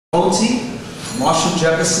MOTi, Marshall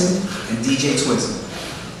Jefferson, and DJ Twism.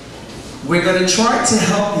 We're going to try to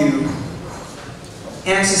help you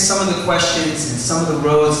answer some of the questions and some of the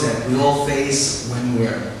roads that we all face when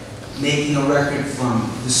we're making a record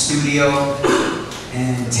from the studio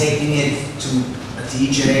and taking it to a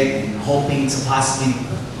DJ and hoping to possibly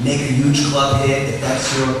make a huge club hit if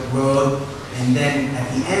that's your road, and then at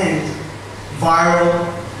the end,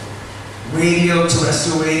 viral, radio,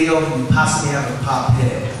 terrestrial radio, and possibly have a pop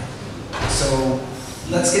hit. So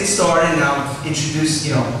let's get started, and I'll introduce,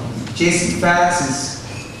 Phats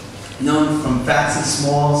is known from Phats and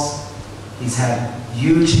Smalls. He's had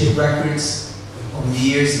huge hit records over the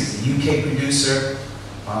years. He's a UK producer.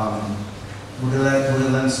 We're gonna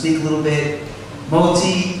let him speak a little bit.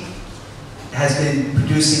 MOTi has been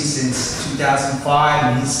producing since 2005,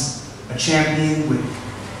 and he's a champion with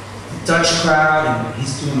the Dutch crowd, and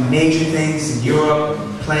he's doing major things in Europe,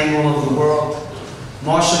 playing all over the world.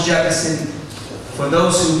 Marshall Jefferson, for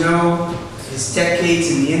those who know, is decades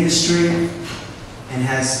in the industry and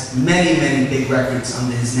has many, many big records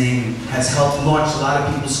under his name, has helped launch a lot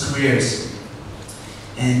of people's careers.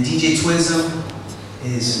 And DJ Twism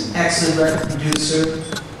is an excellent record producer.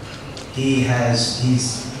 He's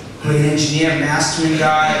a great engineer, mastering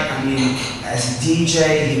guy. I mean, as a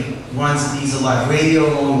DJ, he runs Ibiza Live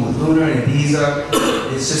Radio along with Lunar and Ibiza.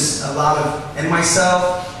 It's just a lot of, and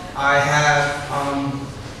myself, I have,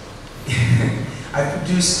 I've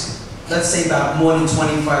produced, let's say, about more than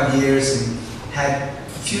 25 years and had a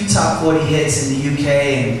few top 40 hits in the UK,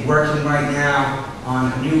 and working right now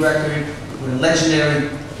on a new record with a legendary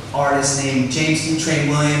artist named James Train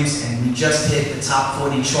Williams, and we just hit the top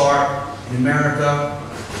 40 chart in America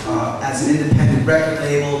as an independent record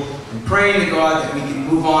label, and praying to God that we can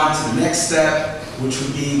move on to the next step, which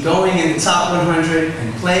would be going in the top 100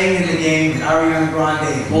 and playing in the game with Ariana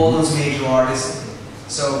Grande and all those major artists.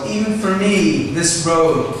 So even for me, this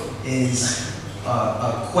road is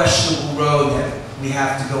a questionable road that we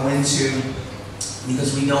have to go into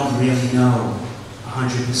because we don't really know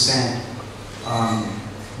 100%.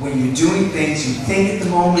 When you're doing things, you think at the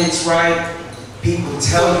moment it's right, people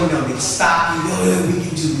tell you, they stop you, we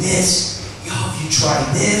can do this, if you try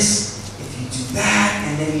this, if you do that,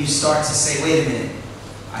 and then you start to say, wait a minute,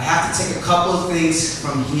 I have to take a couple of things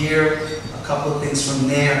from here, a couple of things from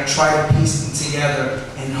there, try to piece them together,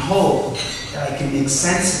 and hope that I can make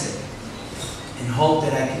sense of it, and hope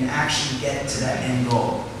that I can actually get to that end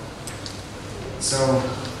goal. So,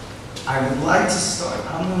 I would like to start,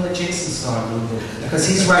 I'm going to let Jason start a little bit, because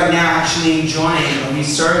he's right now actually enjoying a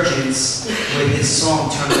resurgence with his song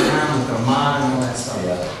Turn Around with Armand and all that stuff.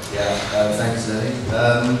 Thanks, Lenny.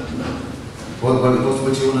 What do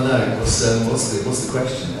you want to know? What's the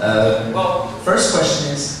question? Well, first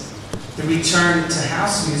question is the return to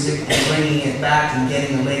house music and bringing it back and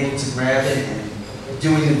getting a label to grab it and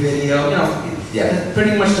doing the video.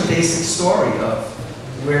 Pretty much the basic story of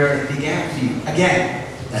where it began for you. Again.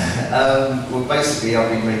 Well, basically, I've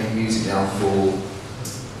been making music now for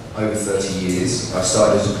over 30 years. I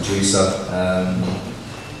started as a producer,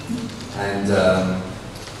 and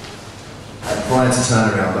prior to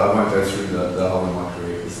Turnaround, I won't go through the whole of my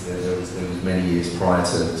career because there was many years prior to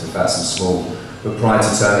Phats and Small. But prior to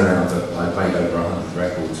Turnaround, I made over 100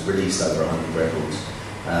 records, released over 100 records.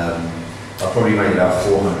 I probably made about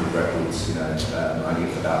 400 records, only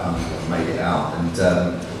about 100 I made it out.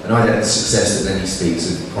 And I had the success that Lenny speaks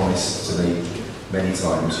had promised to me many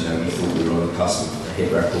times. We thought we were on the cusp of a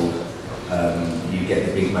hit record. You get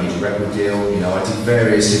the big major record deal. I did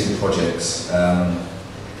various different projects.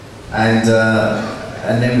 And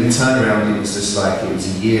then with Turnaround, it was just like, it was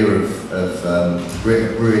a year of really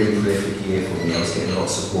prolific year for me. I was getting a lot of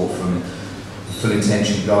support from Full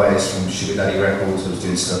Intention guys from Sugar Daddy Records. I was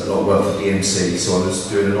doing a lot of work for BMC, so I was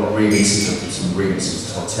doing a lot of remixes. I did some remixes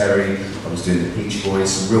to Todd Terry. I was doing the Peach Boys,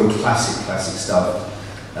 some real classic stuff.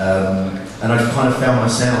 And I kind of found my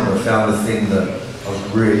sound. I found the thing that I was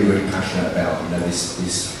really passionate about.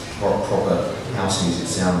 This proper house music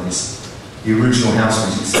sound, the original house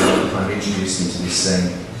music sound that kind of introduced me to this thing.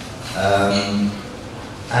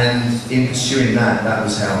 And in pursuing that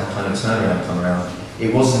was how kind of Turnaround come around. I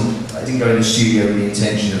didn't go in the studio with the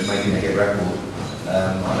intention of making a hit record. I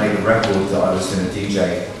made a record that I was going to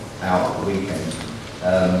DJ out at the weekend.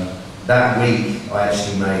 That week I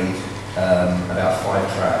actually made about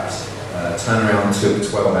 5 tracks. Turnaround took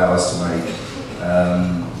 12 hours to make.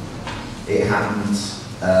 It happened.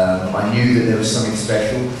 I knew that there was something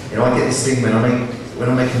special. I get this thing when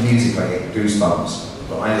I'm making music, I get goosebumps.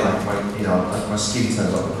 But I my skin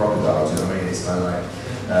turns like a crocodile. Do you know what I mean? It's kind of like,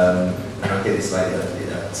 and I get this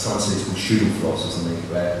someone said it's called shooting floss or something,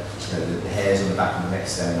 where the hairs on the back of the neck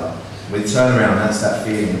stand up. With turnaround, that's that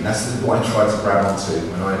feeling. That's what I try to grab onto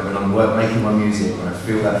when I'm making my music. When I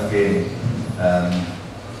feel that feeling,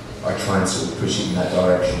 I try and sort of push it in that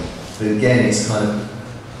direction. But again, it's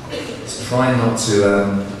trying not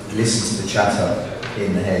to listen to the chatter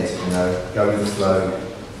in the head. Go with the flow.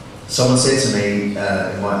 Someone said to me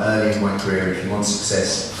early in my career, if you want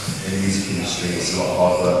success in the music industry, it's a lot of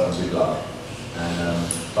hard work and good luck.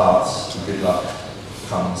 But the good luck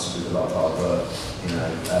comes with a lot of hard work.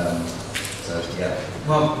 So yeah.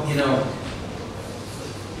 Well,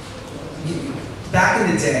 back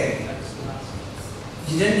in the day,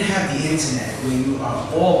 you didn't have the internet where you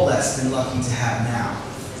are all blessed and lucky to have now.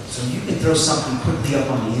 So you can throw something quickly up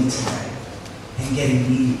on the internet and get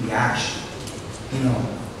immediate reaction.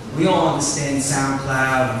 We all understand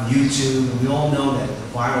SoundCloud and YouTube, and we all know that the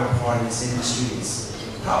viral part of this industry is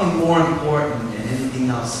probably more important than anything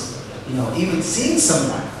else. Even seeing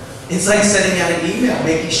someone, it's like sending out an email,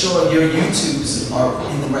 making sure your YouTubes are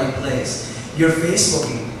in the right place. Your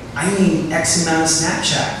Facebooking, I need X amount of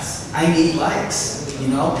Snapchats. I need likes,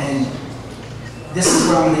 and this is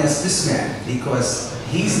where I'm gonna ask this man, because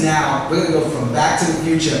he's now, we're gonna go from back to the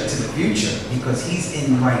future, because he's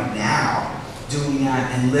in right now, doing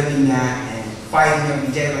that and living that and fighting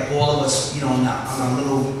every day like all of us, on a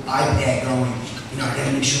little iPad going, I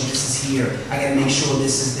gotta make sure this is here, I gotta make sure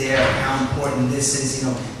this is there, how important this is,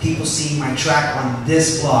 people see my track on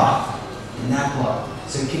this blog and that blog.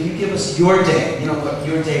 So can you give us your day, what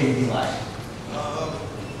your day would be like?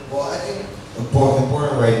 Well, I think important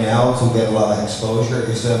right now to get a lot of exposure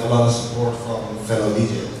is to have a lot of support from fellow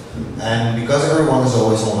DJs. And because everyone is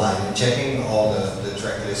always online and checking all the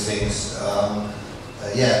track listings,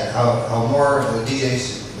 how more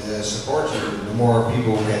DJs support you, the more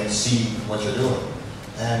people can see what you're doing.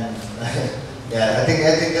 And I think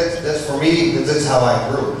that's for me. That's how I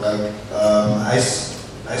grew. Like I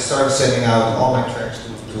started sending out all my tracks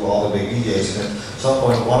to all the big DJs, and at some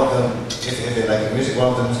point, one of them, if they like the music, one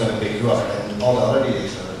of them is going to pick you up, and all the other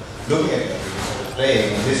DJs are looking at you,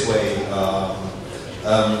 playing this way.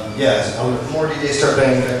 More DJs start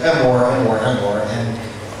playing and more, and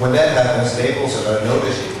when that happens, labels are going to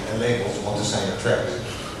notice you, and labels want to sign your tracks.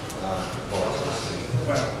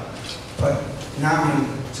 But now I'm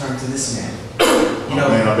going to turn to this man.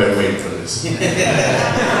 Man, I've been waiting for this.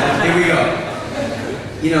 Here we go.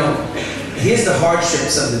 Here's the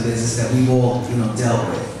hardships of the business that we've all, dealt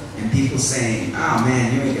with, and people saying, "Oh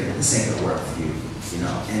man, this ain't gonna work for you,"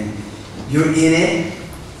 and you're in it.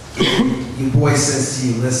 Your boy says to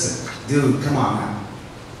you, "Listen, dude, come on now,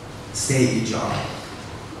 stay at your job."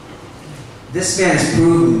 This man has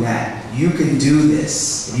proven that you can do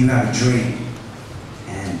this if you have a dream,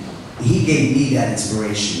 and he gave me that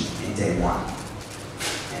inspiration in day one.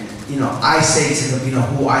 And I say to them,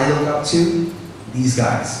 who I look up to. These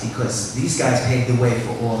guys, because these guys paved the way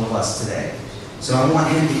for all of us today. So I want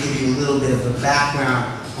him to give you a little bit of a background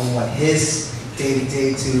on what his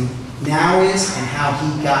day-to-day to now is and how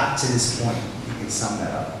he got to this point. You can sum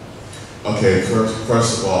that up. Okay,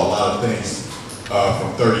 first of all, a lot of things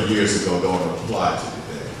from 30 years ago don't apply to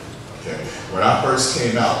today. Okay, when I first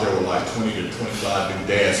came out, there were like 20 to 25 new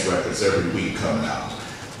dance records every week coming out.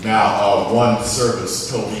 Now, one service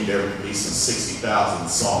told me they're releasing 60,000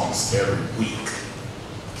 songs every week.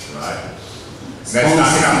 Right? That's not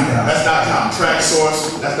counting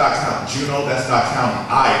TrackSource, that's not counting Juno, that's not counting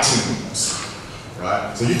iTunes.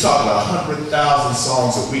 Right? So you're talking about 100,000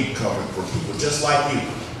 songs a week coming from people just like you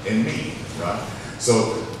and me. Right?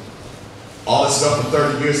 So all this stuff from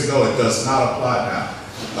 30 years ago, it does not apply now.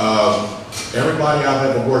 Everybody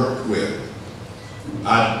I've ever worked with,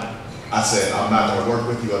 I said, I'm not going to work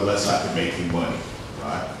with you unless I can make you money,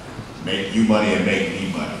 right? Make you money and make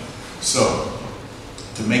me money. So,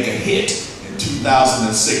 to make a hit in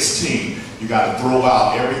 2016, you got to throw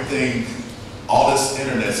out everything, all this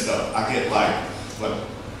internet stuff. I get like, what,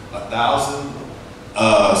 1,000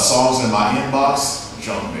 songs in my inbox,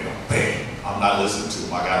 junk mail, bam. I'm not listening to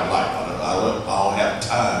them. I got a life. I don't have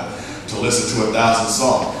time to listen to 1,000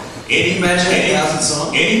 songs.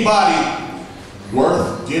 Anybody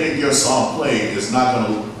worth getting your song played is not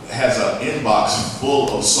going to, has an inbox full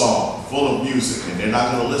of song, full of music, and they're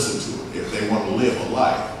not going to listen to it if they want to live a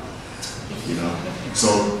life,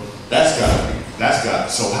 So that's got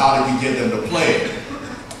it. So how do you get them to play it?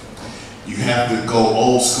 You have to go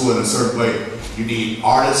old school in a certain way. You need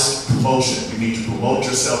artist promotion. You need to promote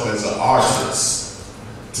yourself as an artist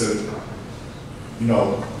to,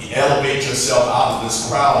 elevate yourself out of this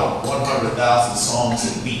crowd of 100,000 songs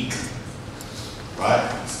a week. Right?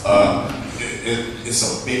 It's a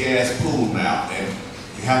big ass pool now, and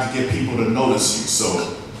You have to get people to notice you.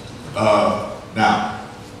 So now,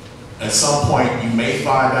 at some point, you may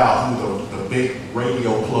find out who the big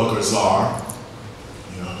radio pluggers are,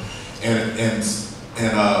 you know, and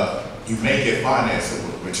you may get financed,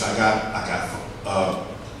 which I got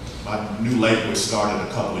my new label, which started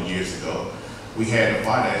a couple of years ago. We had the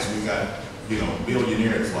finance. We got, you know,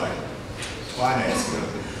 billionaires like financing them.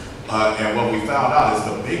 And what we found out is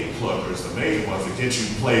the big pluggers, the major ones that get you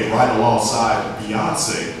played right alongside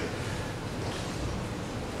Beyonce,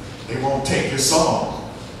 they won't take your song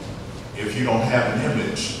if you don't have an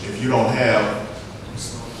image, if you don't have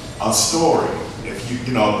a story, if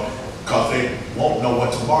you know, because they won't know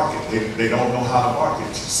what to market. They don't know how to market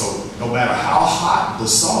you. So no matter how hot the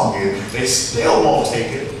song is, they still won't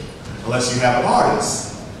take it unless you have an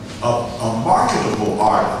artist, a marketable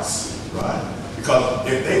artist, right? Because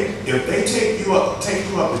if they take you up,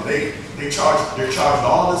 if they're charging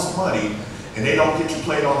all this money and they don't get you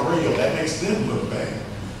played on the radio, that makes them look bad.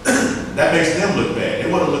 That makes them look bad.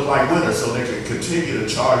 They want to look like winners so they can continue to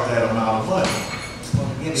charge that amount of money.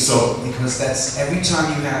 Well, yeah, because that's every time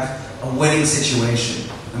you have a winning situation,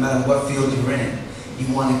 no matter what field you're in,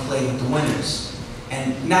 you want to play with the winners.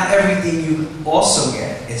 And not everything you also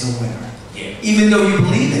get is a winner. Yeah. Even though you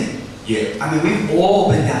believe in it. Yeah. I mean, we've all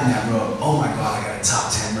been down that road. Oh my God, I got a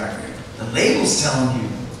top 10 record. The label's telling you,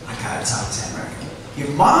 I got a top 10 record. Your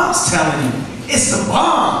mom's telling you, it's the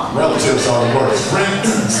bomb. Relatives are the worst.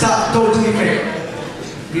 Friends. Stop, don't do me a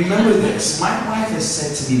favor. Remember this, my wife has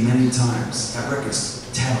said to me many times, that record's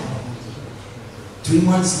terrible. 3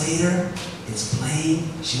 months later, it's playing,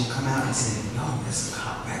 she'll come out and say, yo, this is a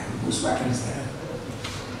hot record. Whose record is that?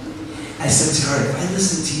 I said to her, if I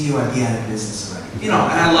listened to you, I'd be out of business already. You know,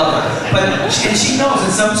 and I love her. But, and she knows,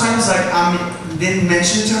 and sometimes like I didn't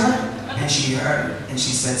mention to her, and she heard, and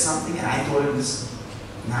she said something, and I thought it was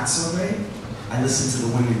not so great. I listen to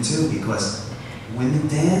the women too, because women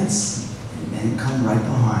dance, and men come right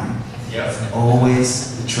behind. Yep.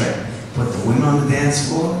 Always the trick. Put the women on the dance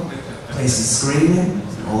floor, place is screaming,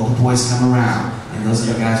 and all the boys come around, and those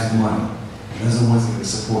are the guys with money. And those are the ones that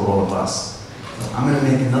support all of us. I'm going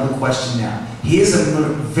to make another question now. Here's a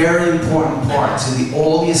very important part to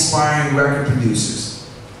all the aspiring record producers.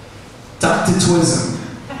 Dr. Twism.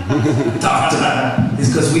 Doctor. Is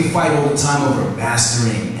because we fight all the time over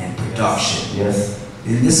mastering and production. Yes.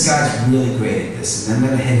 And this guy's really great at this, and I'm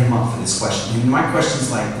going to hit him up for this question. And my question's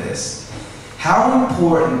like this. How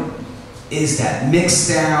important is that mix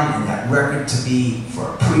down and that record to be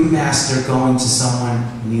for a pre-master going to someone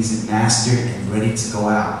who needs it mastered and ready to go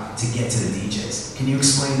out to get to the DJs? Can you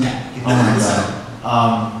explain that? Oh my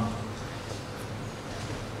God.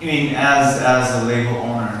 I mean, as a label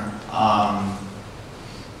owner, I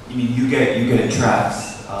mean, you get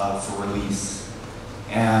tracks for release,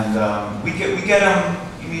 and we get them.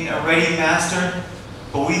 I mean, a ready master,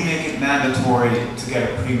 but we make it mandatory to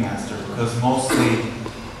get a pre-master because mostly.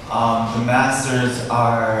 The masters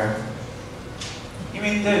are, I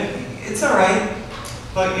mean, it's all right,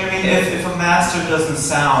 but I mean, if a master doesn't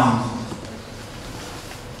sound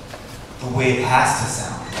the way it has to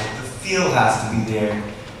sound, like the feel has to be there.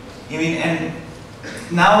 I mean, and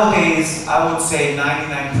nowadays, I would say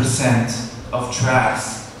 99% of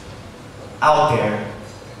tracks out there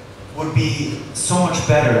would be so much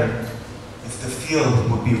better if the feel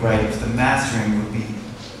would be right, if the mastering would be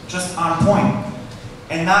just on point.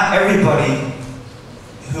 And not everybody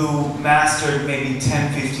who mastered maybe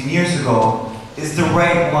 10, 15 years ago is the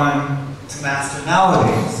right one to master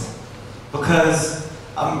nowadays. Because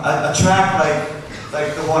a track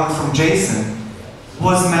like the one from Jason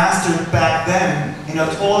was mastered back then in a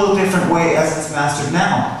total different way as it's mastered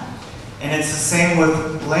now. And it's the same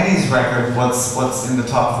with Lenny's record, what's in the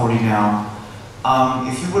top 40 now.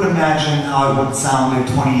 If you would imagine how it would sound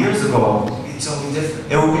like 20 years ago, It would be totally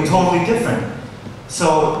different. It would be totally different.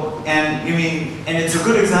 So, and I mean, and it's a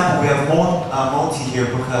good example. We have MOTi here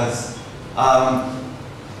because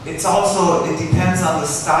it's also, it depends on the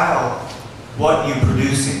style, what you're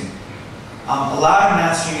producing. A lot of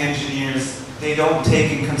mastering engineers, they don't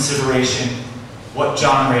take in consideration what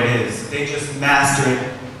genre it is. They just master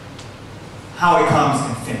it, how it comes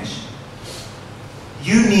and finish.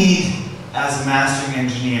 You need, as a mastering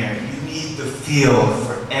engineer, you need the feel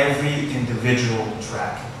for every individual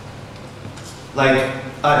track. Like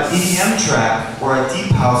an EDM track or a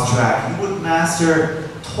deep house track, you would master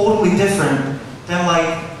totally different than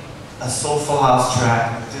like a soulful house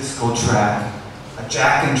track, a disco track, a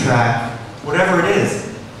jackin' track, whatever it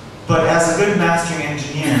is. But as a good mastering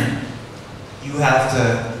engineer, you have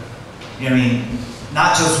to, I mean,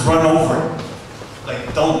 not just run over it.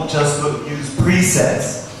 Like, don't just use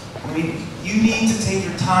presets. I mean, you need to take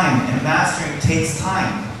your time, and mastering takes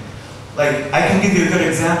time. Like, I can give you a good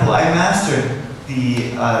example. I mastered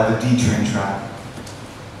the D-Train track.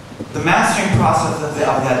 The mastering process of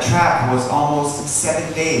that track was almost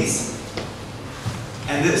 7 days.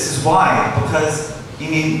 And this is why, because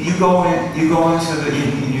you go into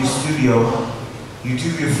in your studio, you do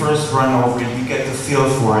your first run over it, you get the feel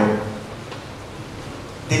for it.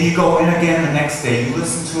 Then you go in again the next day, you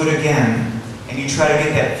listen to it again, and you try to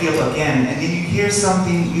get that feel again, and then you hear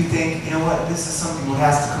something, you think, you know what, this is something that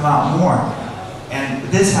has to come out more, and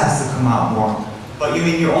this has to come out more. But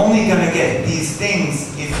you're only going to get these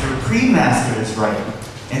things if your pre-master is right.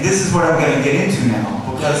 And this is what I'm going to get into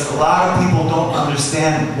now, because a lot of people don't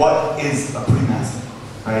understand what is a pre-master,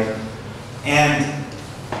 right? And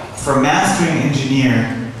for mastering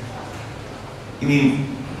engineer,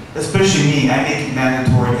 especially me, I make it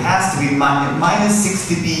mandatory. It has to be minus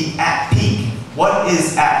 6 dB at peak. What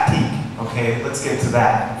is at peak? Okay, let's get to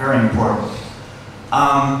that. Very important.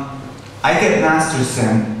 I get masters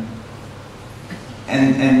sent,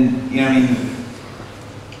 and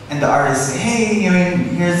the artists say, hey,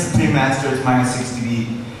 here's the pre-master, it's minus 6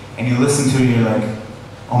 dB, and you listen to it, and you're like,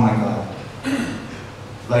 oh my god.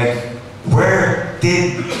 Like, where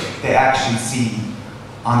did they actually see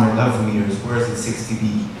on their level meters, where is it 6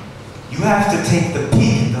 dB? You have to take the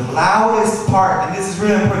peak, the loudest part, and this is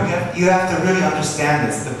really important, you have to really understand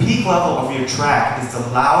this. The peak level of your track is the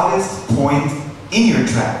loudest point in your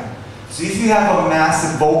track. So if you have a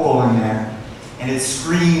massive vocal in there, and it's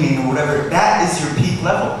screaming or whatever, that is your peak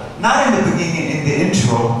level. Not in the beginning, in the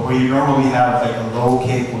intro, where you normally have like a low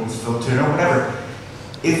kick or it's filtered or whatever.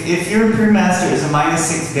 If your pre-master is a minus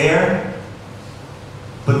 6 there,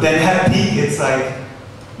 but then at peak it's like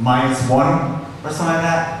minus 1 or something like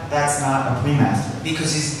that, that's not a pre-master.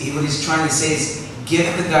 Because what he's trying to say is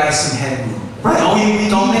give the guy some headroom. Right.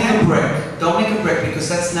 Don't make a brick. Don't make a brick, because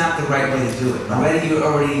that's not the right way to do it. Already you're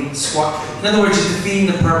already squat. In other words, you're defeating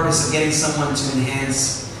the purpose of getting someone to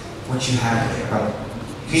enhance what you have there. Right.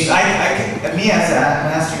 Me as a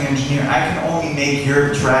mastering engineer, I can only make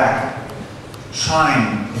your track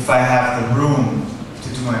shine if I have the room to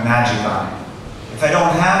do my magic on it. If I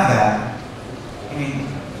don't have that,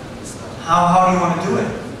 how do you want to do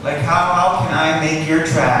it? Like, how can I make your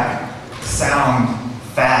track sound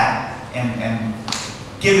fat and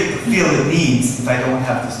give it the feel it needs if I don't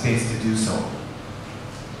have the space to do so?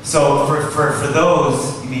 So for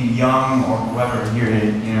those, young or whoever here,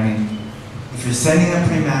 if you're sending a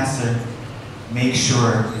pre-master, make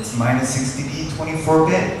sure it's minus 6 dB,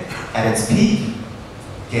 24-bit at its peak.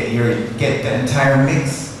 Get the entire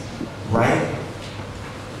mix right,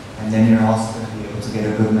 and then you're also going to be able to get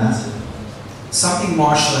a good master. Something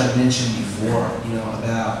Marshall had mentioned before,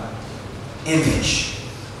 about image.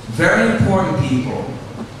 Very important, people.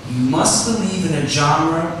 You must believe in a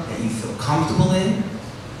genre that you feel comfortable in,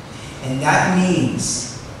 and that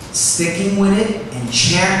means sticking with it and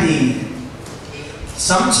championing it.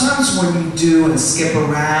 Sometimes when you do and skip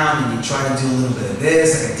around and you try to do a little bit of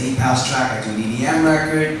this, like a deep house track, I do an EDM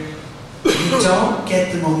record, you don't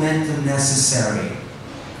get the momentum necessary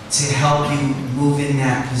to help you move in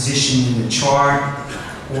that position in the chart,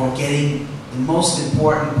 or getting, the most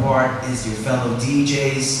important part is your fellow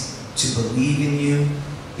DJs to believe in you,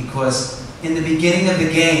 because in the beginning of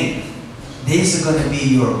the game, these are going to be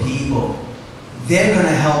your people. They're going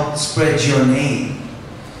to help spread your name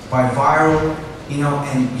by viral,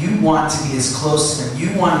 and you want to be as close to them.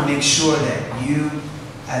 You want to make sure that you,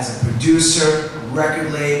 as a producer,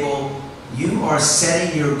 record label, you are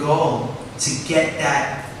setting your goal to get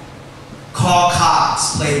that Carl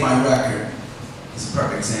Cox played my record. It's a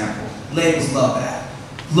perfect example. Labels love that.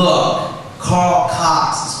 Look, Carl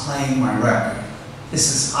Cox is playing my record. This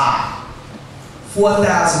is hot.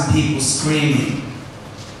 4,000 people screaming.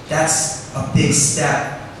 That's a big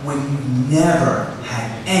step when you never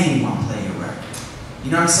had anyone play your record.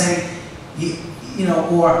 You know what I'm saying?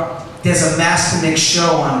 Or there's a master mix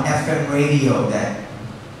show on FM radio that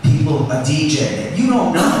people, a DJ that you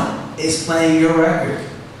don't know is playing your record.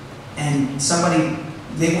 And somebody,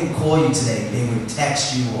 they would call you today, they would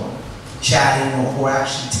text you or chat in or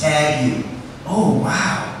actually tag you. Oh,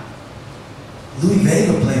 wow, Louis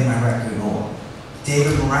Vega played my record, or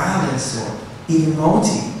David Morales, or even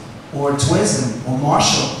MOTi, or Twism, or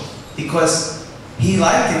Marshall, because he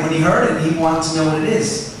liked it when he heard it, he wanted to know what it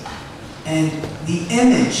is. And the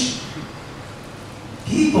image,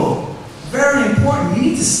 people, very important, you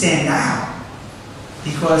need to stand out,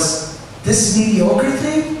 because this mediocre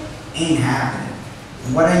thing ain't happening.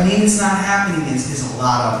 And what I mean it's not happening is there's a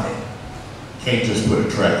lot of it. Can't just put a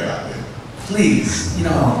track out there. Please, you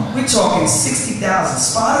know, we're talking 60,000.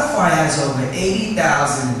 Spotify has over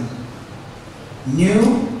 80,000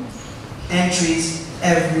 new entries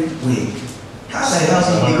every week. How the hell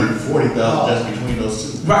do you 140,000 just between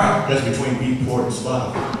those two. Right. Just between Beatport and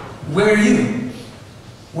Spotify. Where are you?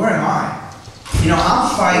 Where am I? You know,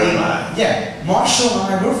 I'm fighting. Yeah, Marshall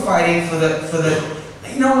and I, we're fighting for the.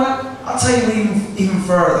 You know what? I'll tell you even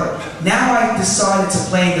further. Now I've decided to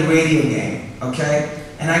play the radio game, okay?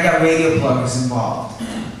 And I got radio pluggers involved.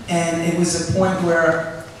 And it was a point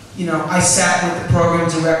where, you know, I sat with the program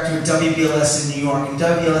director at WBLS in New York, and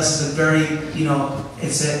WBLS is a very, you know,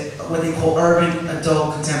 it's a what they call urban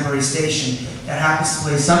adult contemporary station that happens to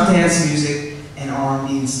play some dance music and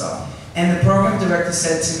R&B and stuff. And the program director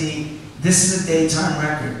said to me, "This is a daytime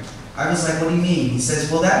record." I was like, "What do you mean?" He says,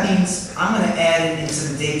 "Well, that means I'm going to add it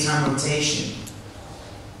into the daytime rotation."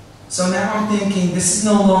 So now I'm thinking, this is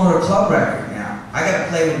no longer a club record now. I got to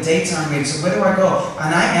play with daytime radio. So where do I go?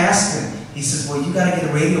 And I asked him. He says, "Well, you got to get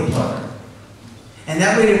a radio plugger. And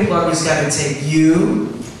that radio plugger's got to take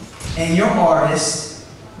you and your artist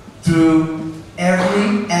through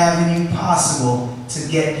every avenue possible to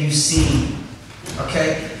get you seen."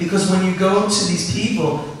 Okay? Because when you go to these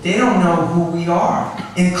people, they don't know who we are.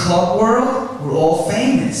 In club world, we're all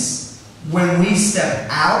famous. When we step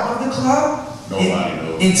out of the club, Nobody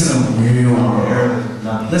knows. into the real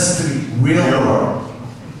world. Listen to me, real world.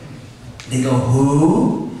 They go,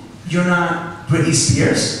 "Who? You're not Britney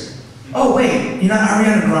Spears? Oh wait, you're not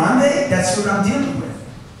Ariana Grande?" That's what I'm dealing with.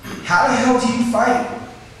 How the hell do you fight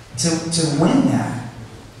to win that?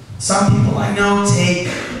 Some people I know take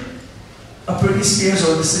a Britney Spears,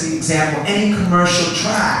 or this is an example, any commercial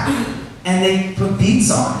track, and they put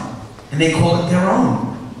beats on it, and they call it their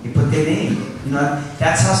own. They put their name. You know,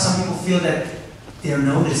 that's how some people feel that they're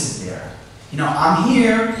noticed there. You know, I'm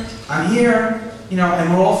here, you know,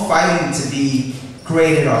 and we're all fighting to be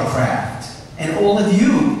great at our craft. And all of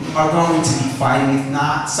you are going to be fighting. If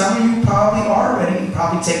not, some of you probably are already,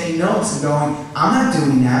 probably taking notes and going, "I'm not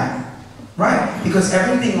doing that." Right? Because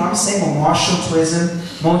everything I'm saying with Marshall, Twism,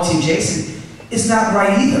 MOTi, Jason, is not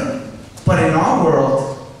right either. But in our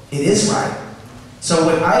world, it is right. So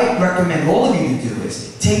what I recommend all of you to do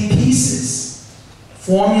is take pieces,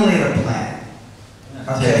 formulate a plan.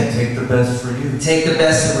 Okay? Take the best for you. Take the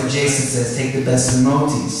best of what Jason says, take the best of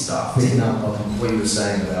MOTi's stuff. Picking up on what you were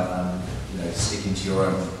saying about you know, sticking to your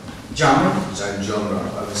own Genre? genre.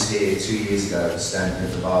 I was here 2 years ago, standing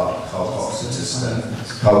at the bar. Carl Cox had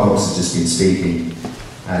just been speaking,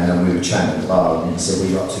 and we were chatting at the bar, and he said, "What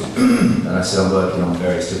are you up to?" And I said, "I'm working on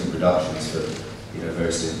various different productions for, you know,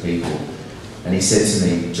 various different people." And he said to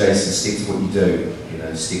me, "Jason, stick to what you do. You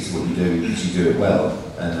know, stick to what you do because you do it well."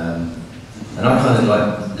 And I kind of,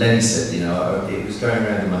 like Lenny said, you know, it was going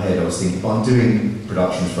around in my head. I was thinking, if I'm doing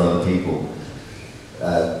productions for other people,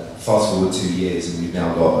 fast forward 2 years, and we've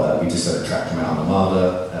now got, we just had a track come out on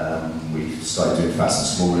Armada, we've started doing Phats and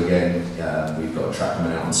Small again, we've got a track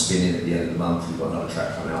coming out on Spinning at the end of the month, we've got another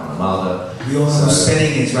track coming out on Armada. We all know who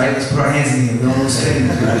Spinning is, right? Let's put our hands in the air, we all know who Spinning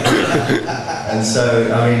is. And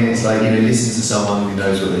so, I mean, it's like, you know, listen to someone who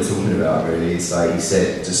knows what they're talking about, really. It's like he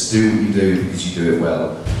said, just do what you do because you do it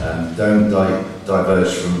well. Don't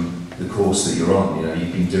diverge from the course that you're on. You know,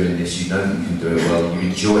 you've been doing this, you know that you can do it well, you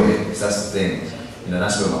enjoy it, because that's the thing. You know,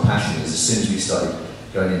 that's where my passion is. As soon as we started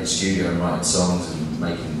going in the studio and writing songs and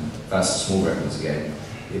making Phats and Small records again,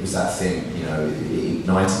 it was that thing, you know, it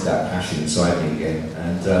ignited that passion inside me again.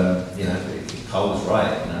 And, you know, Cole was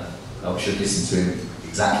right, you know. I should listen to him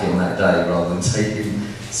exactly on that day rather than taking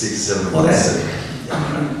 6 or 7 months.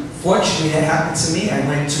 Unfortunately, that happened to me. I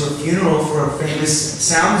went to a funeral for a famous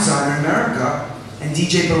sound designer in America, and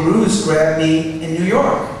DJ Baruz grabbed me in New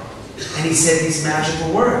York. And he said these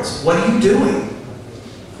magical words, "What are you doing?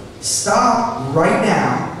 Stop right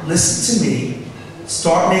now, listen to me,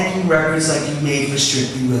 start making records like you made for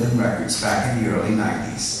Strictly Rhythm Records back in the early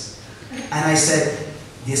 90s. And I said,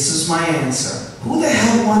 this was my answer. Who the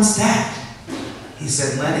hell wants that? He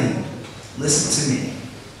said, "Lenny, listen to me.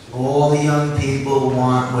 All the young people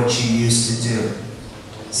want what you used to do.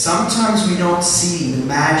 Sometimes we don't see the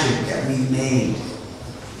magic that we made,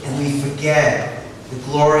 and we forget the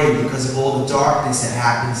glory because of all the darkness that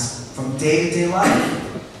happens from day-to-day life.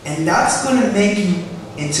 And that's going to make you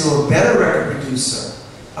into a better record producer,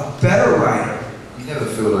 a better writer." You never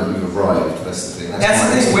feel like you've arrived, that's the thing. That's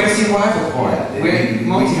the thing, where's the arrival point? Yeah,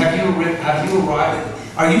 MOTi, have you arrived?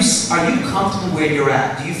 Are you comfortable where you're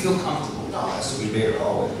at? Do you feel comfortable? No, it has to be bigger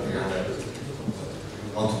always.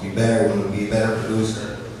 You want to be better, you want to be a better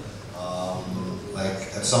producer.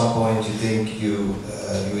 Like at some point you think you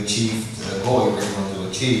achieved the goal you really want to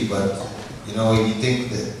achieve, but you know, you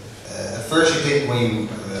think that first you think when you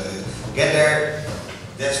get there,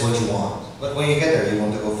 that's what you want. But when you get there, you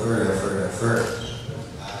want to go further and further and further.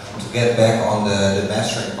 To get back on the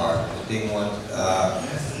mastering part, the thing what,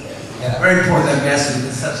 yeah. Very important that mastering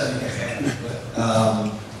is such a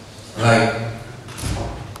like,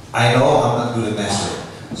 I know I'm not good at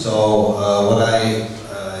mastering. So what I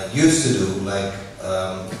used to do, like,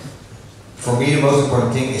 for me the most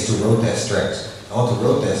important thing is to road test tracks. I want to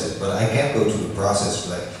road test it, but I can't go through the process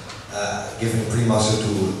like giving a pre-master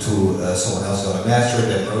to someone else gonna master it,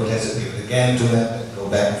 then road test it, give it again to them, and go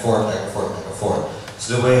back and forth, back and forth, back and forth.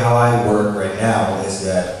 So the way how I work right now is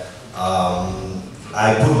that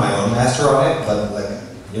I put my own master on it, but like,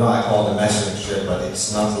 you know, I call it a mastering strip, but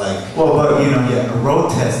it's not like... Well, but you know, yeah, road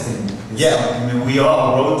testing. Yeah. I mean, we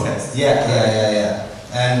all road test. Yeah.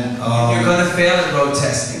 And you're gonna fail at road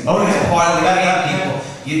testing. Oh, yeah. It's part of the game,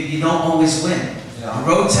 people. You don't always win. Yeah. The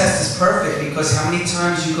road test is perfect because how many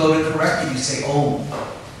times you go to correct it, you say, oh,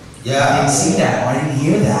 yeah, I didn't see that, or I didn't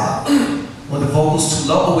hear that. Or the vocal's too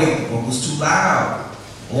low, oh wait, the vocal's too loud.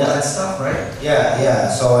 All that stuff, right? Yeah.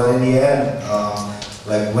 So in the end,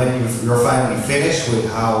 like when you're finally finished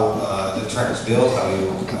with how the track is built,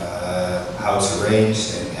 how it's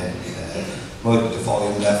arranged, and the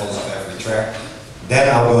volume levels of every track, then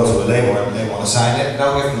I'll go to a label and they want to sign it, and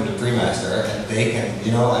I'll give them the pre-master, and they can,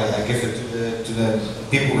 you know, I give it to the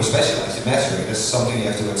people who are specialized in mastering. This is something you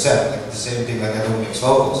have to accept. Like the same thing like I don't mix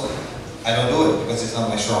vocals. I don't do it because it's not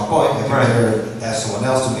my strong point. I can better ask someone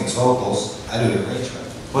else to mix vocals. I do the arrangement.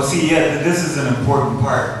 Well, see, yeah, this is an important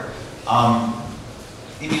part. I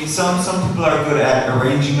mean, some people are good at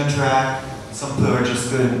arranging a track. Some people are just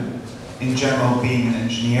good in general being an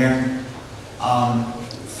engineer.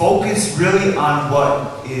 Focus really on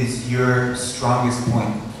what is your strongest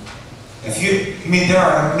point. I mean, there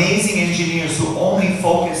are amazing engineers who only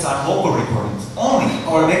focus on vocal recordings, only.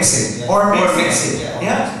 Or mixing. Yeah. Or mixing.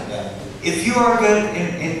 Yeah. If you are good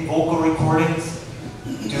in vocal recordings,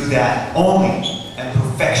 do that only and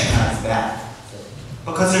perfectionize that.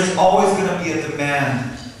 Because there's always going to be a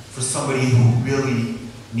demand for somebody who really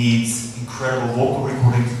needs incredible vocal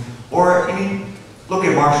recordings. Or, I mean, look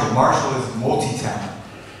at Marshall. Marshall is multi-talent.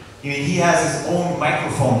 I mean, he has his own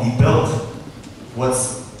microphone he built.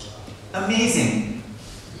 What's amazing.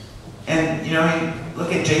 And, you know, I mean,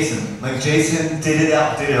 look at Jason. Like, Jason did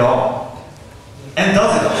it all. And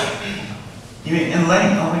does it all. You mean, and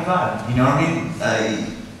Lenny, oh my God. You know what I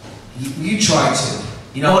mean? You try to.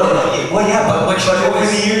 You know, well, yeah, but what you do over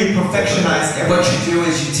is, the year you perfectionize everything. What you do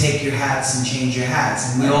is you take your hats and change your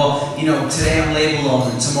hats. And we all, you know, today I'm label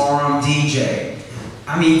owner, tomorrow I'm DJ.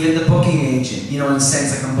 I'm even the booking agent, you know, in a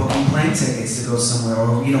sense like I'm booking plane tickets to go somewhere,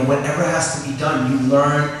 or, you know, whatever has to be done, you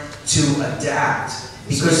learn to adapt.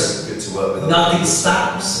 Because good to work with nothing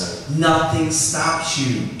stops. Nothing stops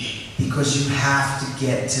you. Because you have to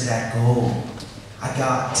get to that goal. I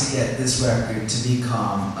got to get this record to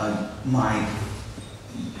become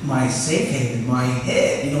my safe haven, my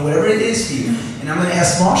hit, you know, whatever it is for you. And I'm going to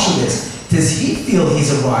ask Marshall this. Does he feel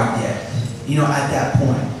he's arrived yet, you know, at that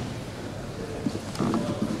point?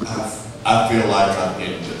 I feel like I'm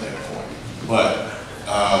getting to that point. But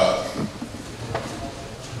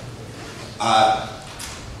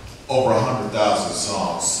over 100,000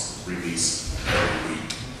 songs released every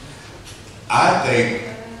week. I think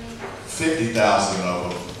 50,000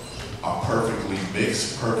 of them are perfectly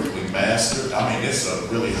mixed, perfectly mastered. I mean, it's a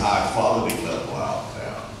really high quality level out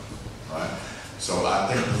now, right? So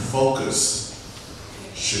I think the focus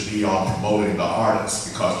should be on promoting the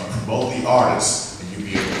artist, because you promote the artist and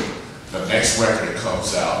you be able to, the next record that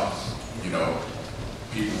comes out, you know,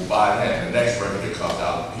 people will buy that, and the next record that comes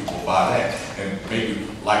out, people will buy that. And maybe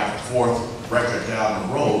like the fourth record down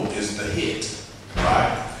the road is the hit,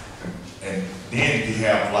 right? And then you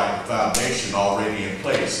have like the foundation already in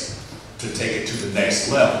place to take it to the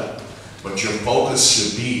next level. But your focus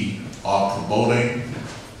should be on promoting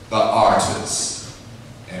the artist.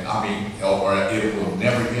 And I mean, or it will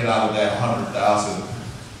never get out of that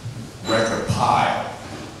 100,000 record pile.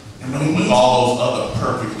 And with all those other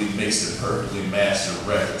perfectly mixed and perfectly mastered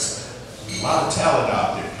records. There's a lot of talent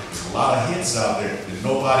out there. There's a lot of hits out there that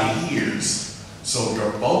nobody hears. So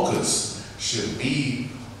your focus should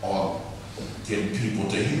be on getting people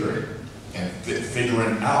to hear it and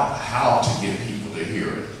figuring out how to get people to hear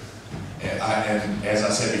it. And as I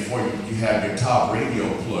said before, you have your top radio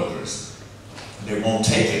pluggers. They won't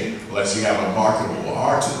take it unless you have a marketable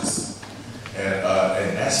artist. And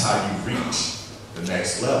that's how you reach the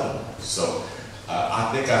next level. So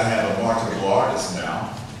I think I have a marketable artist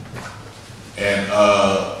now, and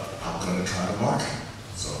I'm going to try to market.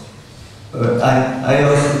 So But I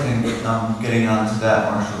also think, getting onto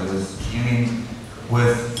that, Marshall, is, you mean,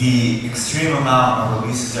 with the extreme amount of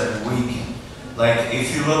releases every week, like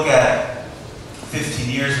if you look at 15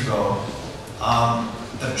 years ago,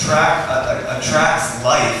 a track's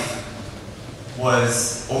life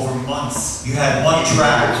was over months. You had one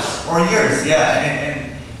track, or years,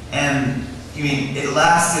 yeah, and you mean, it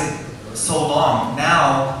lasted so long.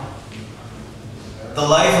 Now, the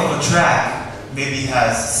life of a track maybe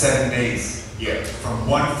has 7 days. Yeah. From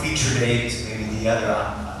one feature day to maybe the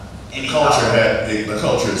other. The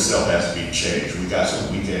culture itself has to be changed. We got some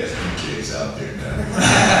weak ass DJs out there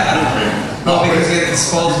now. No, because they get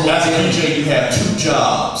disposable. As a DJ, you have 2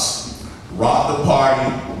 jobs: rock the party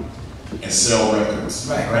and sell records.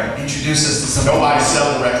 Right. Introduce us to some. Nobody's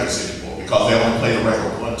selling records anymore because they only play the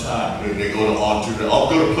record one time. They go I'm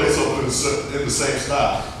going to play something in the same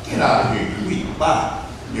style. Get out of here, you weak. Bye.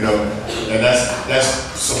 You know, and that's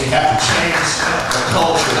so we have to change the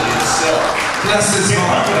culture itself. Bless his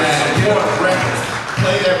heart, man.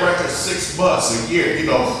 Play that record 6 months, a year, you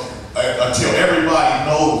know, until everybody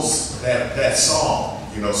knows that song.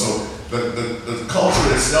 You know, so the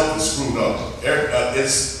culture itself is screwed up.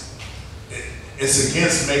 It's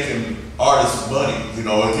against making artists money. You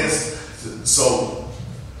know, so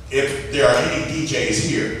if there are any DJs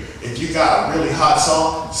here, if you got a really hot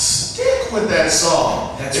song, stick with that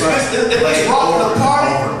song. That's if right. If it's rocking the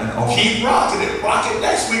party, keep rocking it. Rock it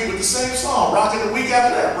next week with the same song. Rock it the week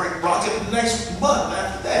after that. Rock it the next month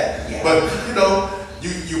after that. Yeah. But you know,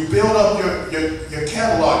 you build up your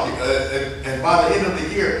catalog, and by the end of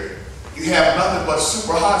the year, you have nothing but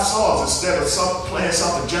super hot songs instead of playing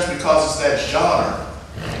something just because it's that genre.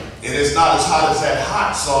 And it's not as hot as that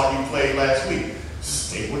hot song you played last week.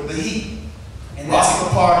 Stick with the heat. And that's the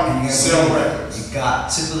party, sell records. You got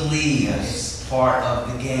to believe it's part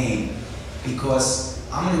of the game. Because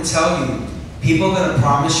I'm going to tell you, people are going to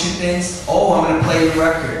promise you things. Oh, I'm going to play your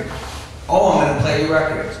record. Oh, I'm going to play your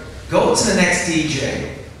record. Go to the next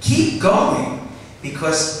DJ. Keep going.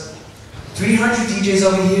 Because 300 DJs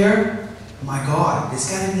over here, my God, there's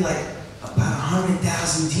got to be like about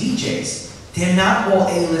 100,000 DJs. They're not all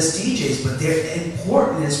A-list DJs, but they're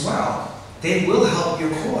important as well. They will help your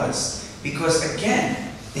cause. Because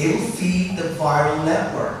again, they will feed the viral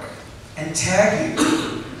network and tag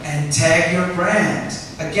you and tag your brand.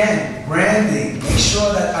 Again, branding. Make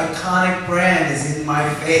sure that iconic brand is in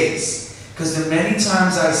my face. Because the many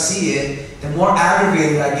times I see it, the more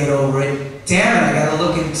aggravated I get over it. Damn it, I gotta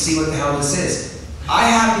look and see what the hell this is. I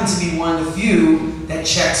happen to be one of the few that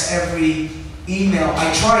checks every email.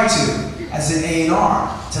 I try to, as an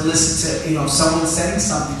A&R, to listen to, you know, someone sending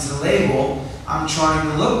something to the label. I'm trying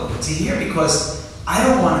to look to hear because I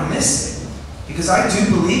don't want to miss it. Because I do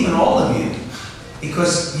believe in all of you.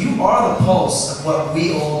 Because you are the pulse of what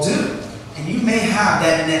we all do. And you may have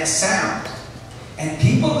that next sound. And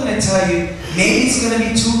people are going to tell you, maybe it's going to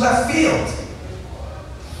be too left field.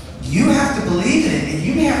 You have to believe in it, and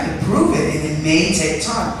you may have to prove it, and it may take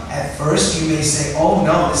time. At first, you may say, oh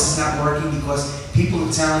no, this is not working because people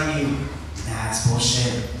are telling you, nah, it's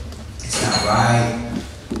bullshit. It's not right.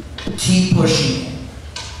 Keep pushing it.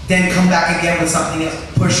 Then come back again with something else.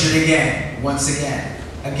 Push it again, once again.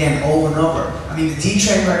 Again, over and over. I mean, the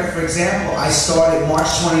D-Train record, for example, I started March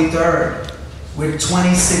 23rd with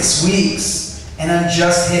 26 weeks, and I'm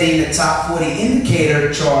just hitting the top 40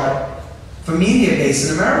 indicator chart for media base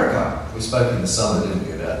in America. We spoke in the summer, didn't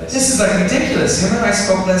we, about this? This is like ridiculous. Him and I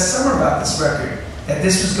spoke last summer about this record, that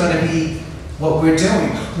this was going to be what we're doing.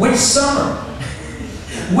 Which summer?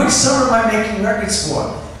 Which summer am I making records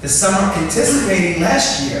for? The summer anticipating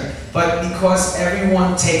last year, but because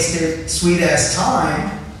everyone takes their sweet ass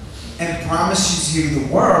time and promises you the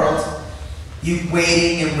world, you're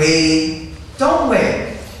waiting and waiting. Don't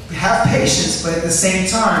wait. Have patience, but at the same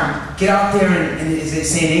time, get out there and as they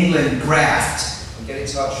say in England, graft. Get in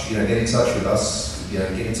touch, you know, get in touch with us, you know,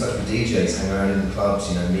 get in touch with DJs, hang around in the clubs,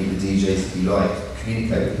 you know, meet the DJs that you like,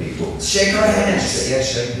 communicate with people. Shake our hands. Yeah,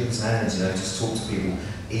 shake people's hands, you know, just talk to people.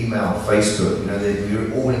 Email, Facebook, you know,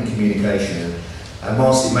 we're all in communication. And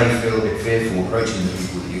whilst it may feel a bit fearful approaching the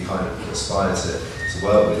people that you kind of aspire to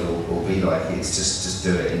work with or be like, it's just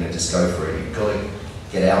do it, you know, just go for it. You've got to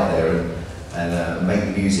get out there and make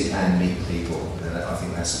the music and meet people. And I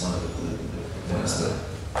think that's one of the points that,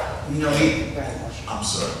 you know, I'm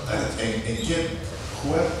sorry. And get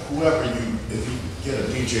whoever if you get a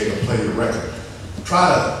DJ to play your record, try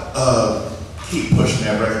to keep pushing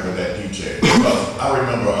that record with that DJ. I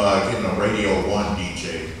remember getting a Radio 1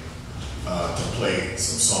 DJ to play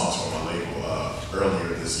some songs from my label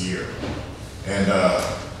earlier this year, and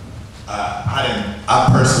I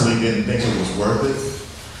personally didn't think it was worth it,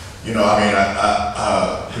 You know, I mean,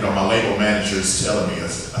 you know, my label manager is telling me, I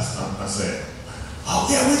said, oh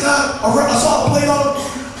yeah, we got a song played on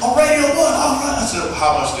Radio 1. All right. I said,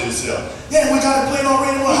 how much did it sell? Yeah, we got it played on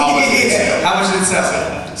Radio 1. How much did it sell? How much did it sell?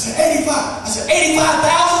 I said 85. I said 85,000?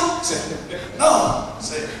 I said, no. I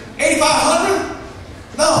said 8,500?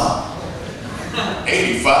 No.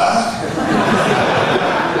 85?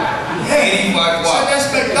 Hey, 85 what? That's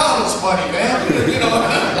McDonald's money, man. You know.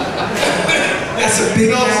 That's a big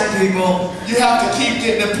ass, people. You have to keep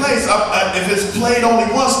getting in place. If it's played only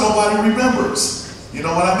once, nobody remembers. You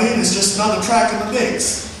know what I mean? It's just another track in the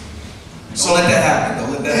mix. Don't let that happen.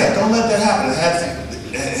 Don't let that happen. Don't let that happen.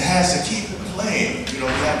 It has to keep it playing. You know,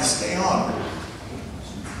 you have to stay on it.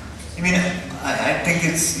 I mean, I think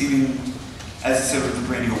it's even, as I said with the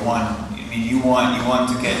Radio 1, I mean, you want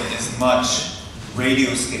to get as much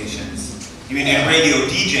radio stations. I mean, and radio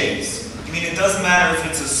DJs. I mean, it doesn't matter if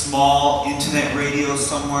it's a small internet radio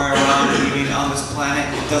somewhere around, I mean, on this planet,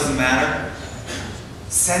 it doesn't matter.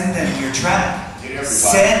 Send them your track.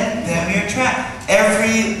 Send them your track.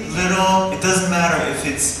 Every little, it doesn't matter if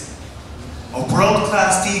it's a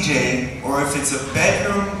world-class DJ or if it's a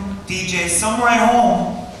bedroom DJ somewhere at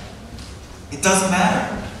home, it doesn't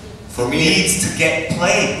matter. For me, it needs to get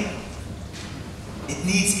played. It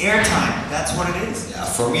needs airtime. That's what it is. Yeah,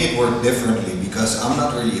 for me it worked differently because I'm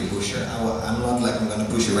not really a pusher. I'm not like I'm going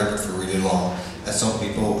to push a record for really long. As some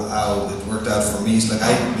people, how it worked out for me is like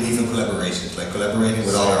I believe in collaborations, like collaborating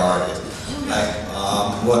with other artists. Like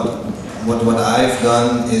what I've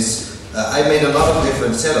done is I made a lot of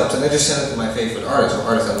different setups and I just sent it to my favorite artists or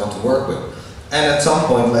artists I want to work with. And at some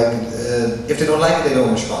point, like if they don't like it, they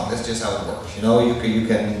don't respond. That's just how it works. You know, you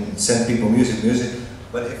can send people music,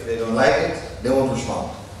 but if they don't like it, they won't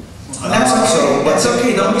respond. That's okay. That's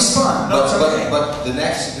okay. Don't respond. But the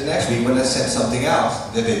next week when I send something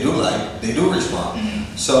out that they do like, they do respond.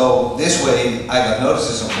 So this way I got noticed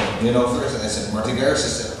at some point. You know, first I said Martin Garrix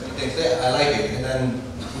said things there, I like it, and then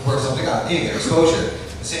we work something out. You get exposure.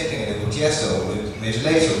 The same thing I did with Tiesto, with Major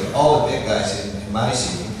Lazer, with all the big guys in my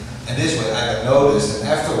scene. And this way I got noticed, and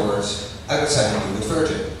afterwards I got signed to do with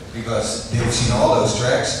Virgin because they've seen all those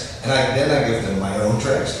tracks, and then I give them my own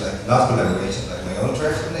tracks, like not collaboration, like my own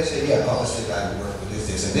tracks, and they say, yeah, oh, this is the guy who worked with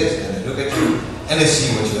this, and this, and they look at you, and they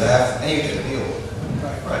see what you have, and you get a deal.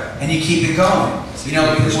 Right. And you keep it going. You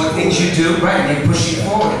know, the more things you do, right, and they push you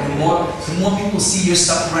forward. And the more people see your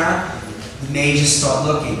stuff around, the majors start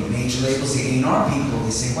looking. The major labels, the A&R people,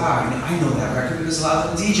 they say, wow, I know that record because a lot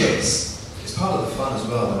of the DJs. It's part of the fun as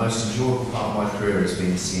well. The most enjoyable part of my career has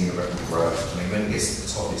been seeing a record grow. I mean, when it gets to the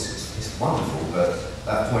top, it's wonderful, but at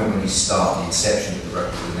that point when you start the inception of the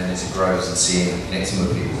record and then as it grows and seeing and connecting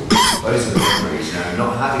with people, those are the memories, you know,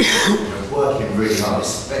 not having, working really hard,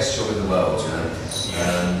 it's the best job in the world, you know.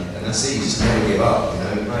 And that's it, you just never give up, you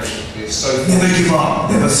know. It's so never give up.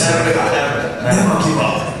 Never give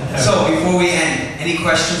up. So before we end, any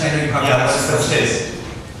questions? I know you probably have questions.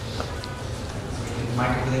 Mic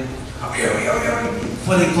over there.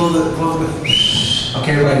 Before they close the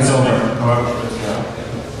okay, everybody's over.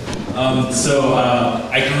 So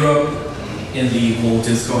I grew up in the whole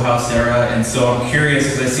disco house era, and so I'm curious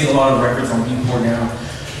because I see a lot of records on Beatport now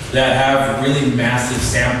that have really massive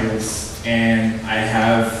samples, and I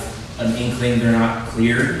have an inkling they're not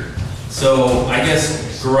clear. So I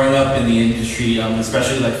guess growing up in the industry,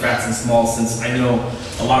 especially like Phats and Small, since I know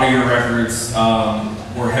a lot of your records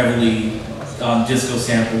were heavily disco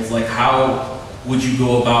samples, like how would you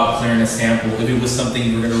go about clearing a sample if it was something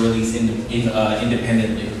you were going to release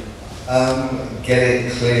independently? Get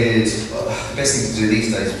it cleared. Well, the best thing to do these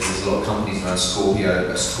days, because there's a lot of companies around Scorpio,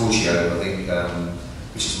 I think,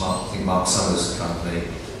 which is Mark Summers' company.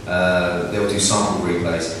 They'll do sample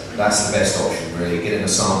replays. That's the best option, really. Getting a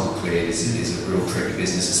sample cleared is a real tricky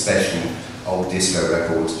business, especially old disco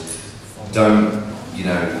records.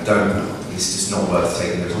 It's just not worth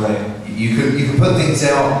taking those away. You can put things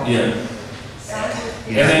out. Yeah.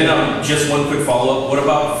 And then just one quick follow-up. What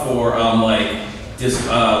about for like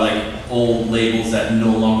old labels that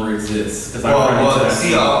no longer exist?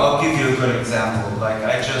 I'll give you a good example. Like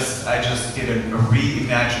I just did a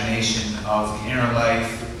reimagination of the Inner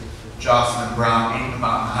Life, Jocelyn Brown, Ain't the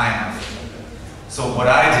Mountain High Enough. So what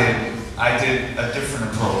I did a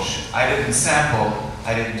different approach. I didn't sample,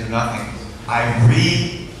 I didn't do nothing. I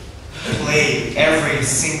replayed every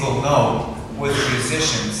single note with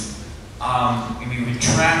musicians. We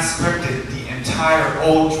transcripted the entire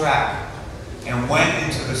old track and went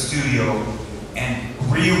into the studio and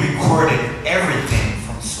re-recorded everything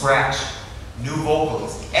from scratch. New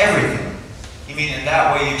vocals, everything. And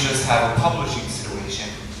that way you just have a publishing situation.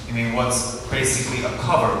 What's basically a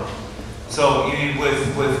cover. So you mean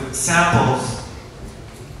with samples,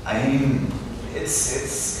 I mean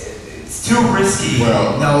it's too risky.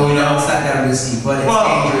 Well, No, it's not that risky, but it's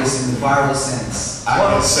dangerous in the viral sense. I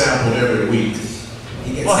get sampled every week.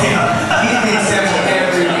 He gets sampled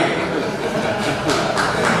every week.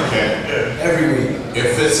 Okay. Every week.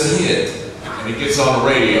 If it's a hit and it gets on the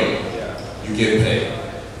radio, you get paid.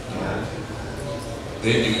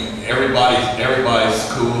 Then everybody's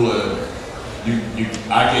cool, and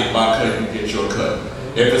I get my cut, you get your cut.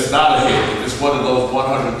 If it's not a hit, if it's one of those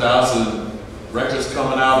 100,000 records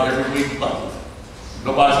coming out every week,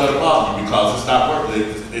 nobody's gonna bother you because it's not worth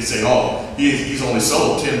it. They say, oh, he's only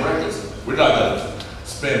sold 10 records. We're not gonna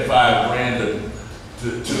spend $5,000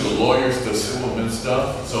 to the lawyers to sue them and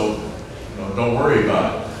stuff. So, don't worry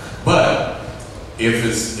about it. But if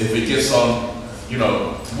it gets on,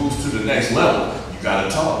 moves to the next level, you gotta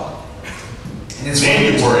talk. And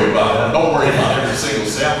then you worry about it. Don't worry about every single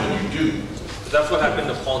sample you do. That's what happened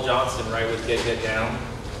to Paul Johnson, right, with Get Down?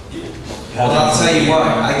 Well, I'll tell you what,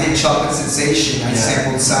 I did Chocolate Sensation, I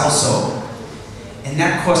sampled Salso, and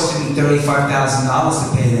that costed me $35,000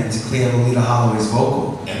 to pay them to clear Lolita Holloway's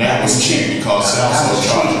vocal. And that was cheap because Salso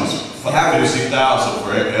charges $50,000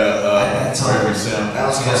 for every sample. That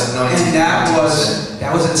was close to 90. And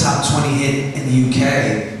that was a top 20 hit in the UK,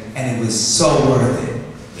 and it was so worth it.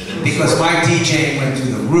 Because my DJ went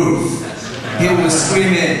through the roof. He was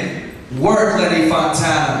screaming, "Work, Lenny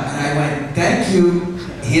Fontana," and I went, "Thank you.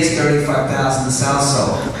 Here's $35,000 to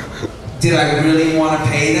Salso." Did I really want to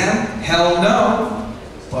pay them? Hell no.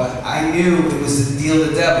 But I knew it was the deal of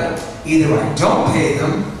the devil. Either I don't pay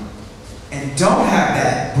them and don't have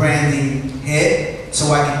that branding hit,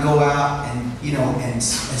 so I can go out and and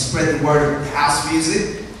spread the word of house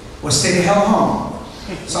music, or stay the hell home.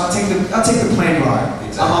 So I'll take the plane ride.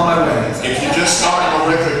 Exactly. I'm on my way. If you just start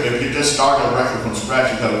a record from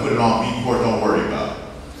scratch, you gotta put it on Beatport. Don't worry about it.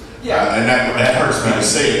 Yeah. And that hurts me to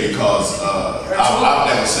say it because I've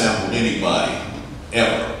never sampled anybody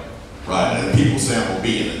ever, right? And people sample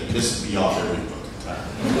me, and it pisses me off every fucking time.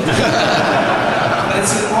 But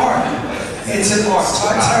it's an art. It's an art.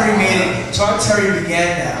 Todd Terry began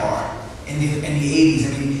that art in the 80s. I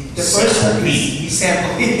mean, the first one he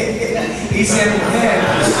sampled him. I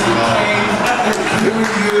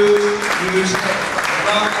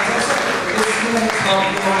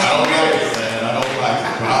don't like it, man. I don't like it.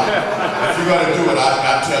 If you're gonna do it,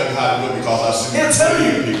 I'll tell you how to do it because I've seen it tell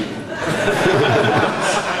you people.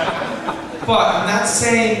 But I'm not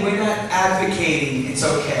saying we're not advocating it's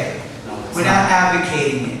okay. We're not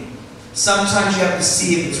advocating it. Sometimes you have to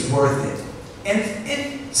see if it's worth it. And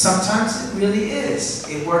sometimes it really is.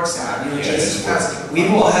 It works out.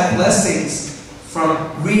 We've all had blessings from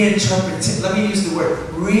reinterpretation. Let me use the word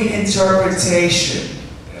reinterpretation.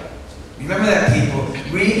 Remember that, people.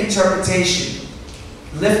 Reinterpretation.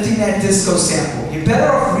 Lifting that disco sample. You're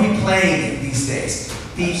better off replaying it these days.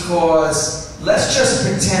 Because let's just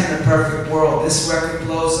pretend the perfect world. This record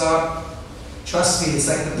blows up. Trust me, it's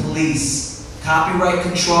like the police. Copyright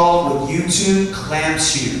control with YouTube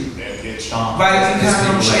clamps you. They'll get you. Right? I'll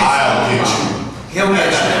get you. He'll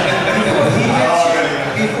get you.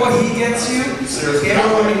 Before he gets you,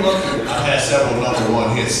 everybody looking. I've had several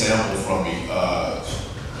 #1 hit samples from me,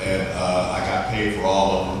 and I got paid for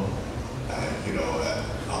all of them.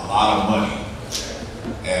 A lot of money,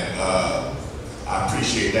 and I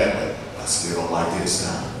appreciate that, but I still don't like this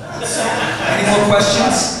sound. Any more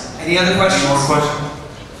questions? Any other questions? More questions?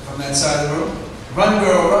 From that side of the room? Run,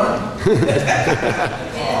 girl, run.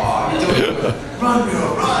 Oh, you're doing good. Run, girl,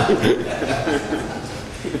 run.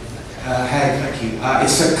 Hey, thank you.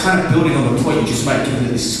 It's kind of building on the point you just made, given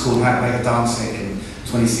that this is called How to Make a Dance Hit in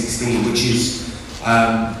 2016, which is I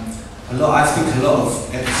think a lot of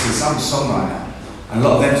emphasis, I'm a songwriter, and a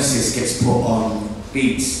lot of emphasis gets put on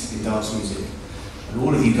beats in dance music. And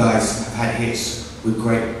all of you guys have had hits with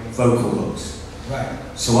great vocal hooks. Right.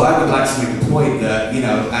 So I would like to make a point that,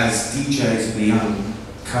 as DJs and the young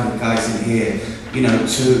kind of guys in here,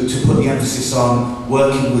 to put the emphasis on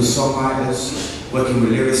working with songwriters, working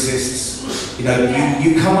with lyricists.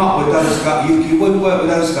 You come up with those guys, you wouldn't work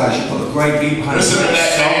with those guys, you put a great beat behind it. Listen to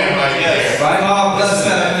that man right there. Right? Oh, bless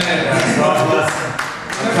that man.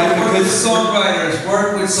 Work with songwriters, work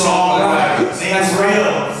with songwriters. That's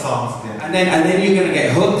real songs. And then you're going to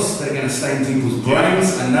get hooks that are going to stay in people's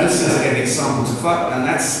brains, and notices are going to get sampled to fuck, and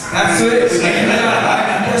that's it. And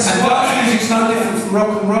dance music's no different from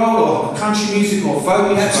rock and roll or country music or folk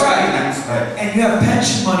music. That's right. And you have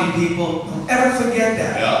pension money, people. Don't ever forget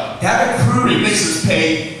that. Yeah. Have a cruise. Remixes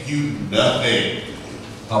pay you nothing.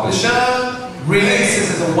 Remixes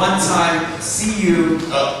is a one-time see you.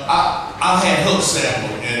 I've had hook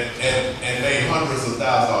sample and made hundreds of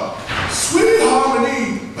thousands of sweet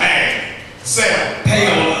harmony, bang, sample.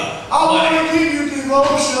 Payola. I want to give you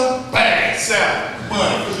devotion, bang, sample,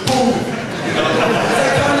 money, boom. It's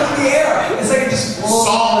like coming up the air. It's like it just rolls.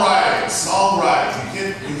 Songwriting.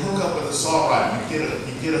 You hook up with a songwriter.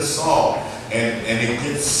 You get a song, and it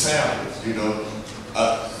gets samples. You know.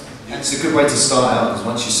 It's a good way to start out because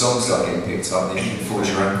once your songs start getting picked up, then you can forge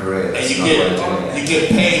your own career. And you get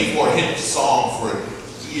paid for a hit song for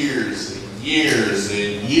years and years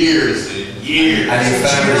and years and years. And your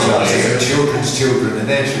family's like your children's children and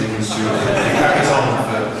their children's children. It carries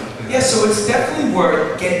on. Yeah, so it's definitely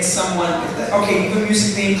worth getting someone, okay, you're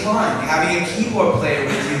musically inclined, having a keyboard player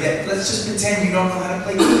with you that, let's just pretend you don't know how to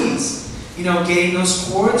play keys. You know, getting those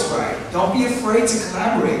chords right. Don't be afraid to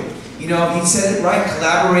collaborate. You know, he said it right,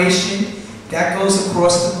 collaboration, that goes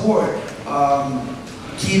across the board.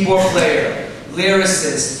 Keyboard player,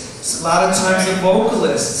 lyricists, a lot of times the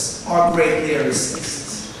vocalists are great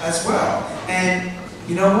lyricists as well. And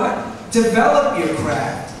you know what? Develop your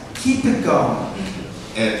craft. Keep it going.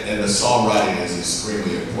 And the songwriting is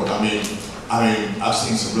extremely important. I mean, I've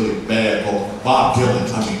seen some really bad vocals. Bob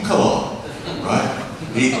Dylan, I mean, come on, right?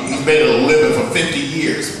 He's made a living for 50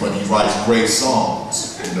 years, but he writes great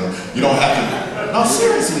songs. You know, you don't have to. No,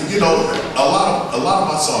 seriously. You know, a lot of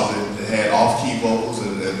my songs had off-key vocals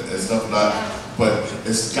and stuff like that. But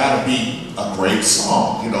it's got to be a great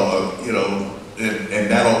song. You know, and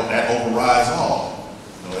that overrides all.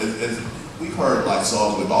 You know, we've heard like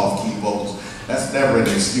songs with off-key vocals. That's never an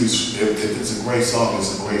excuse. If it's a great song,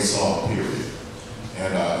 it's a great song, period.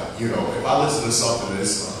 And, you know, if I listen to something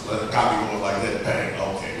that's got me going like that, bang,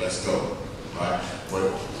 okay, let's go, right?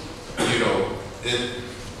 But, you know,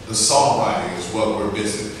 the songwriting is what we're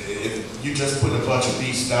missing. If you just put a bunch of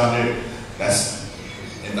beats down there, that's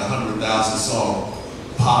in the 100,000 song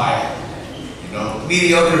pie, you know?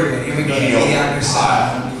 Mediocre again, here we go. Mediocre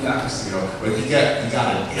pie. Mediocre. You know, but you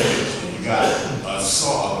got an image, you got a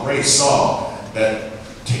song, a great song that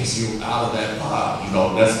takes you out of that pod. You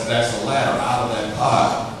know, that's a ladder out of that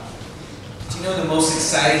pod. Do you know the most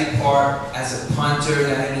exciting part as a punter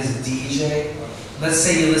and as a DJ? Let's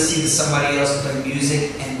say you're listening to somebody else play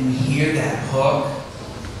music and you hear that hook.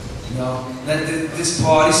 You know, let this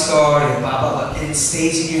party started, blah, blah, blah, and it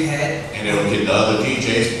stays in your head. And it'll get the other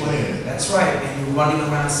DJs playing. That's right, and you're running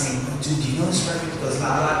around saying, dude, do you know this record? Because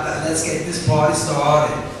let's get this party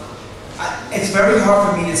started. It's very hard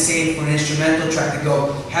for me to say for an instrumental track to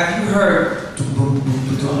go, have you heard? You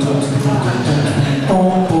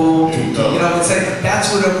know, it's like,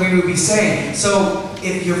 that's what we would be saying. So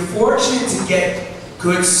if you're fortunate to get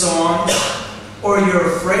good songs, or you're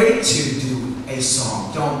afraid to do a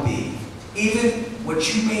song, don't be. Even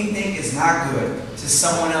what you may think is not good, to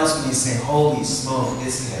someone else may say, holy smoke,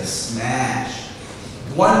 this is a smash.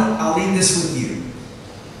 I'll leave this with you.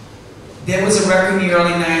 There was a record in the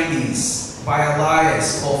early 90s by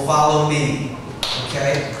Elias called Follow Me,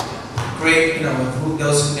 okay? Great, you know,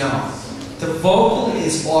 those who know. The vocal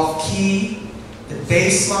is off key, the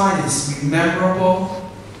bass line is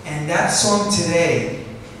memorable, and that song today,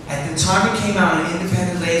 at the time it came out, an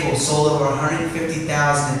independent label sold over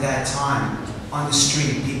 150,000 at that time on the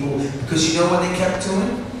street, people, because you know what they kept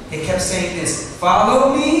doing? They kept saying this,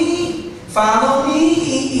 follow me, follow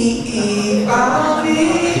me, follow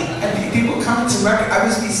me. And people coming to record, I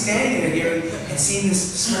was standing there hearing and seeing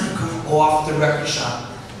this record come off the record shop.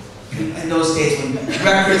 In those days when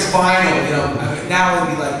records, vinyl, you know, now it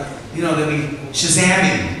would be like, you know, they'll be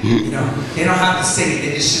Shazamming, you know. They don't have to sing it,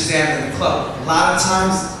 they just Shazam in the club. A lot of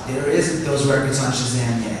times, there isn't those records on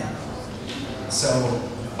Shazam yet. So.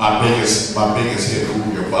 My biggest hit,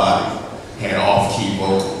 Move Your Body, had off-key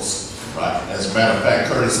vocals, right? As a matter of fact,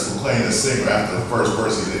 Curtis McLean, the singer, after the first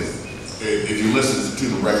verse, he said, if you listen to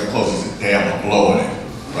the record close, he said, damn, I'm blowing it,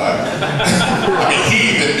 right? I mean, he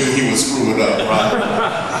even knew he was screwing up, right?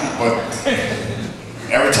 But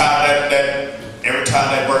every time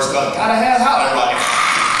that verse comes, gotta have how, everybody,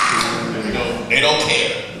 you know, they don't care.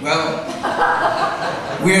 Well,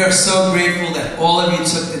 we are so grateful that all of you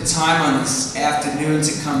took the time on this afternoon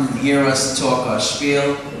to come and hear us talk our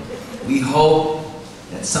spiel. We hope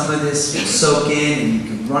that some of this will soak in and you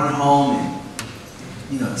can run home and,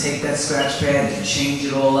 you know, take that scratch pad and change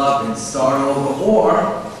it all up and start over,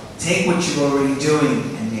 or take what you're already doing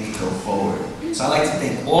and make it go forward. So I'd like to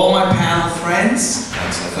thank all my panel friends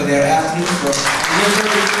for their afternoon work.